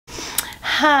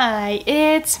Hi,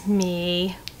 it's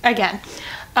me again.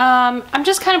 I'm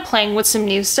just kind of playing with some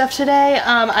new stuff today.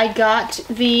 I got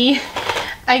the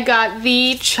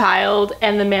Child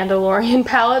and the Mandalorian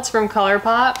palettes from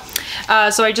Colourpop.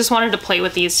 So I just wanted to play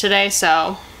with these today,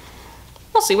 so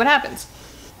we'll see what happens.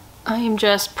 I am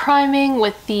just priming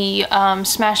with the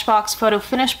Smashbox Photo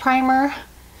Finish Primer.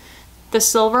 The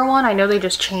silver one, I know they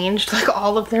just changed like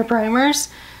all of their primers.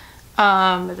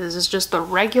 This is just the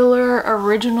regular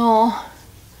original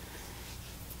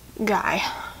guy.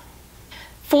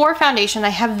 For foundation, I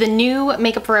have the new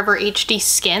Makeup Forever HD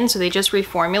Skin, so they just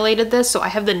reformulated this, so I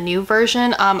have the new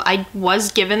version. I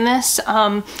was given this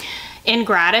in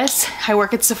gratis. I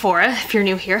work at Sephora, if you're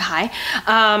new here, hi.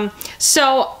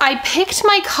 So I picked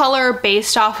my color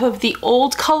based off of the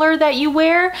old color that you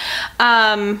wear.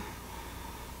 And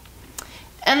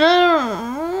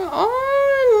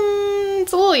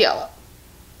it's a little yellow,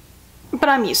 but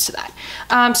I'm used to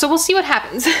that. So we'll see what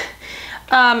happens.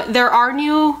 There are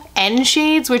new N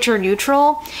shades, which are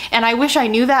neutral, and I wish I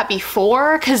knew that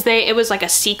before, because it was like a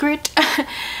secret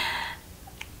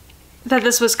that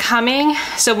this was coming.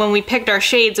 So when we picked our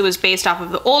shades, it was based off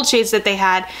of the old shades that they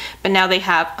had, but now they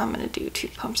have, I'm gonna do 2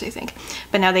 pumps, I think,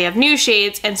 but now they have new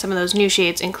shades, and some of those new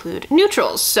shades include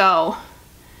neutrals. So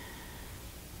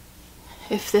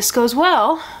if this goes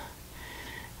well,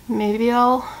 maybe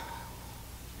I'll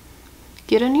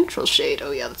get a neutral shade.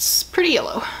 Oh yeah, that's pretty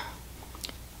yellow.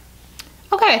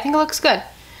 Okay, I think it looks good.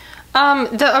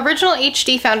 The original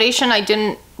HD foundation I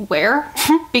didn't wear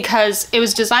because it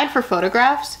was designed for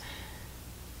photographs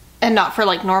and not for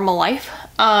like normal life.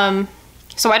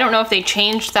 So I don't know if they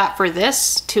changed that for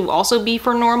this to also be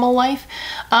for normal life.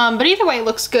 But either way, it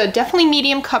looks good. Definitely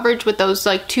medium coverage with those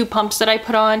like 2 pumps that I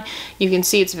put on. You can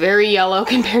see it's very yellow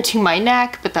compared to my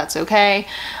neck, but that's okay.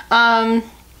 But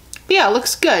yeah, it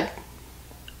looks good.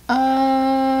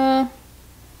 Not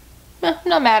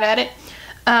mad at it.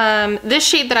 This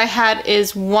shade that I had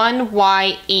is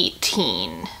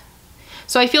 1Y18.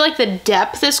 So I feel like the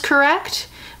depth is correct,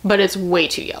 but it's way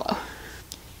too yellow.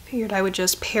 Figured I would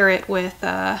just pair it with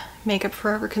Makeup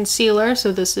Forever concealer.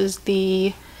 So this is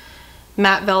the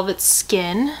Matte Velvet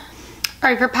Skin. All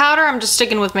right, for powder, I'm just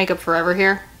sticking with Makeup Forever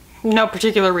here. No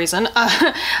particular reason.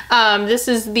 This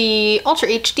is the Ultra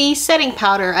HD setting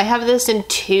powder. I have this in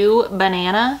 2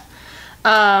 Banana.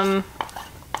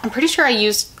 I'm pretty sure I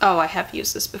have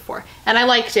used this before, and I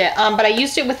liked it, but I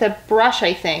used it with a brush,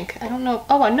 I think. I don't know.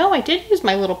 Oh, no, I did use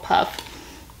my little puff.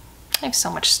 I have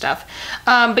so much stuff.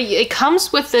 But it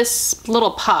comes with this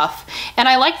little puff, and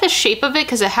I like the shape of it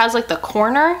because it has like the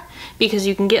corner, because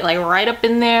you can get like right up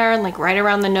in there and like right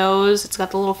around the nose. It's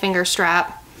got the little finger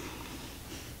strap.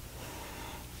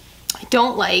 I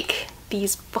don't like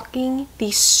these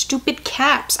stupid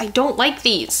caps. I don't like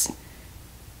these.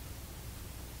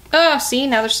 Oh, see,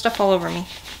 now there's stuff all over me.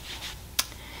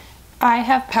 I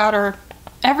have powder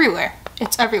everywhere.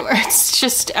 It's everywhere. It's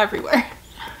just everywhere.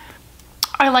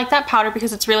 I like that powder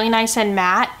because it's really nice and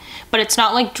matte, but it's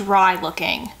not like dry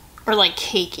looking or like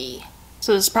cakey.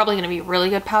 So this is probably gonna be really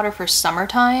good powder for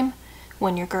summertime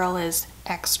when your girl is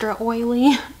extra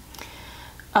oily.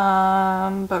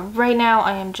 But right now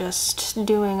I am just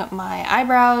doing my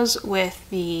eyebrows with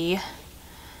the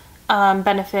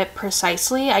Benefit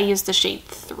Precisely. I use the shade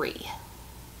 3.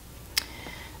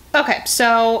 Okay,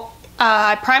 so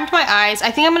I primed my eyes. I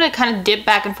think I'm going to kind of dip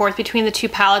back and forth between the 2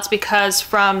 palettes because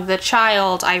from the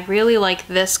Child, I really like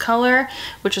this color,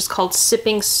 which is called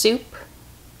Sipping Soup.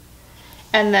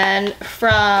 And then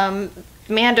from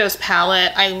Mando's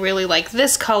palette, I really like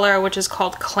this color, which is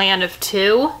called Clan of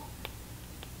 2.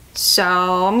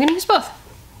 So I'm going to use both.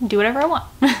 Do whatever I want.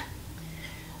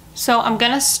 So I'm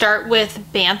gonna start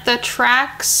with Bantha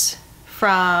Tracks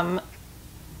from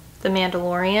the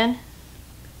Mandalorian.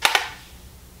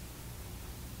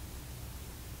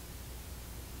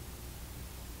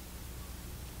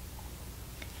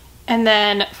 And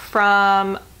then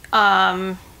from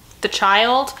the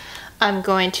Child, I'm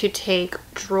going to take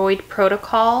Droid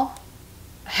Protocol.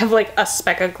 I have like a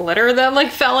speck of glitter that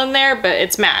like fell in there, but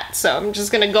it's matte, so I'm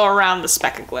just gonna go around the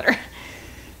speck of glitter.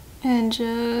 And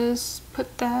just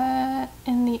put that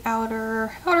in the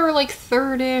outer like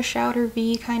 3rd-ish, outer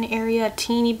V kind of area, a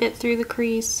teeny bit through the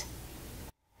crease.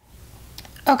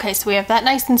 Okay, so we have that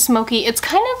nice and smoky. It's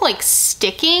kind of like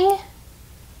sticking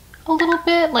a little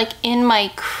bit, like in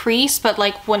my crease, but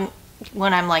like when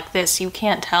I'm like this, you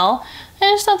can't tell.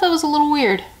 I just thought that was a little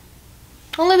weird.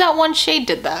 Only that one shade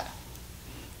did that.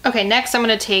 Okay, next I'm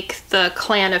gonna take the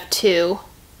Clan of 2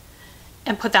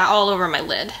 and put that all over my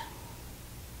lid.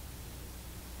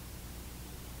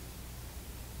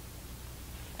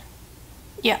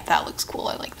 Yeah, that looks cool.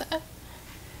 I like that.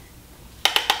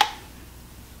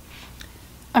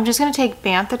 I'm just gonna take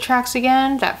Bantha Tracks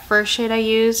again, that first shade I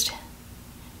used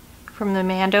from the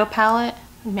Mando palette.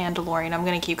 Mandalorian, I'm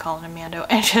gonna keep calling him Mando,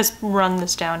 and just run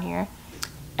this down here.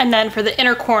 And then for the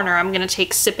inner corner, I'm gonna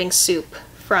take Sipping Soup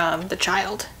from The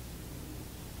Child.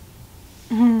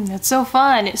 That's so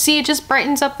fun. See, it just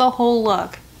brightens up the whole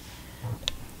look.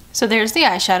 So there's the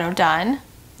eyeshadow done.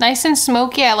 Nice and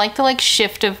smoky. I like the like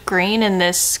shift of green in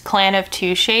this Clan of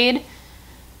Two shade.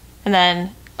 And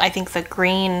then I think the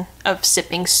green of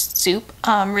Sipping Soup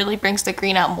really brings the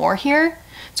green out more here.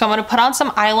 So I'm gonna put on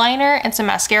some eyeliner and some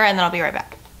mascara, and then I'll be right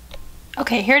back.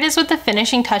 Okay, here it is with the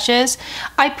finishing touches.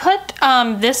 I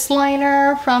put this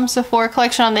liner from Sephora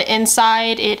collection on the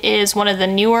inside. It is one of the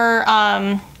newer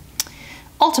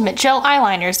Ultimate Gel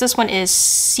eyeliners. This one is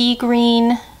Sea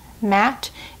Green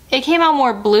Matte. It came out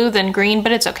more blue than green,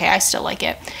 but it's okay, I still like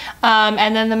it.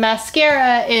 And then the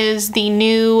mascara is the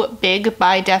new Big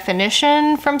by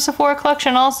Definition from Sephora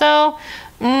collection also.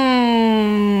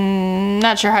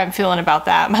 Not sure how I'm feeling about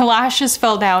that. My lashes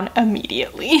fell down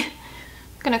immediately.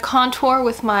 I'm gonna contour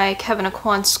with my Kevyn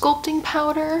Aucoin Sculpting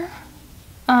powder.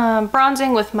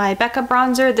 Bronzing with my Becca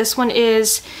bronzer. This one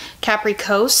is Capri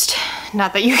Coast.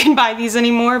 Not that you can buy these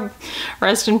anymore.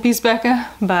 Rest in peace, Becca.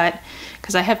 But,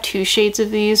 because I have 2 shades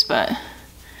of these, but I'm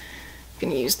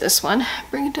gonna use this one.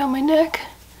 Bring it down my neck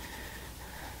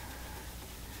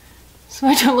so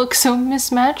I don't look so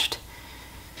mismatched.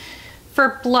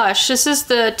 For blush, this is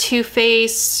the Too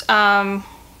Faced, like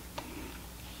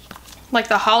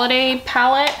the holiday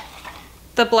palette,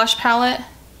 the blush palette,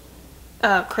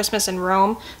 Christmas in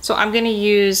Rome. So I'm gonna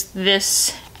use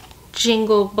this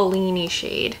Jingle Bellini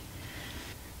shade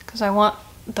because I want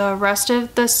the rest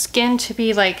of the skin to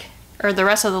be like, or the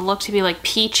rest of the look to be like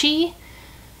peachy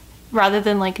rather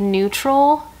than like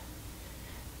neutral.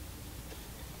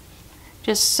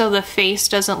 Just so the face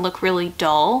doesn't look really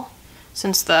dull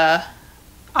since the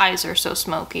eyes are so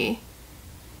smoky.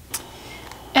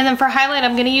 And then for highlight,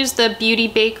 I'm gonna use the Beauty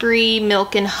Bakerie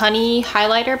Milk and Honey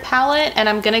highlighter palette, and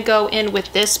I'm gonna go in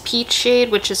with this peach shade,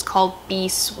 which is called Be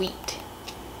Sweet.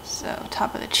 So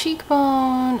top of the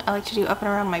cheekbone, I like to do up and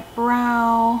around my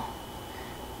brow,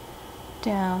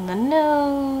 down the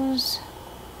nose,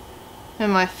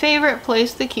 and my favorite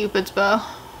place, the Cupid's bow.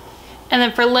 And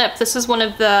then for lip, this is one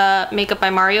of the Makeup by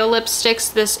Mario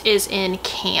lipsticks. This is in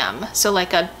Cam, so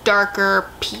like a darker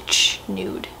peach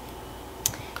nude.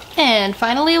 And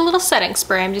finally, a little setting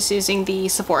spray. I'm just using the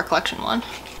Sephora collection one.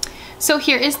 So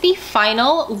here is the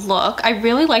final look. I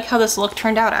really like how this look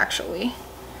turned out, actually.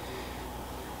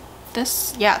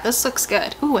 This looks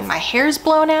good. Ooh, and my hair's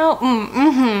blown out.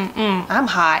 I'm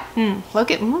hot.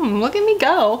 Look at me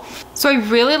go. So I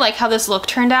really like how this look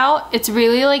turned out. It's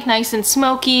really like nice and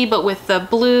smoky, but with the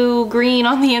blue green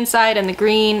on the inside and the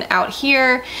green out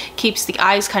here, keeps the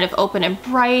eyes kind of open and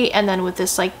bright. And then with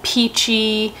this like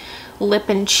peachy lip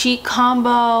and cheek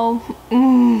combo.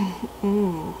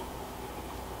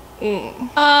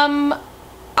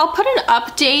 I'll put an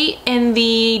update in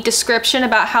the description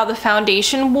about how the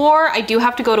foundation wore. I do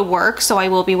have to go to work, so I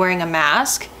will be wearing a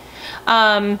mask.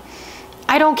 I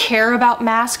don't care about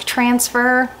mask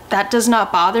transfer. That does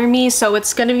not bother me, so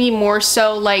it's gonna be more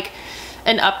so like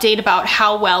an update about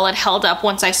how well it held up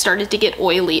once I started to get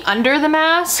oily under the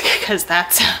mask, because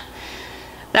that's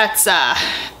a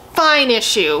fine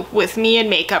issue with me and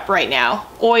makeup right now.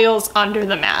 Oils under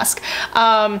the mask.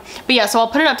 But yeah, so I'll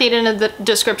put an update in the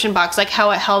description box, like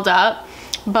how it held up.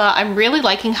 But I'm really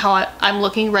liking how I'm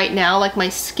looking right now. Like my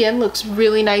skin looks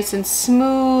really nice and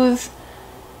smooth.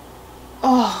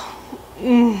 Oh,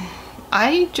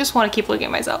 I just want to keep looking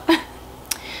at myself.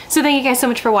 So thank you guys so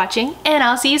much for watching, and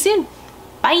I'll see you soon.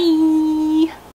 Bye.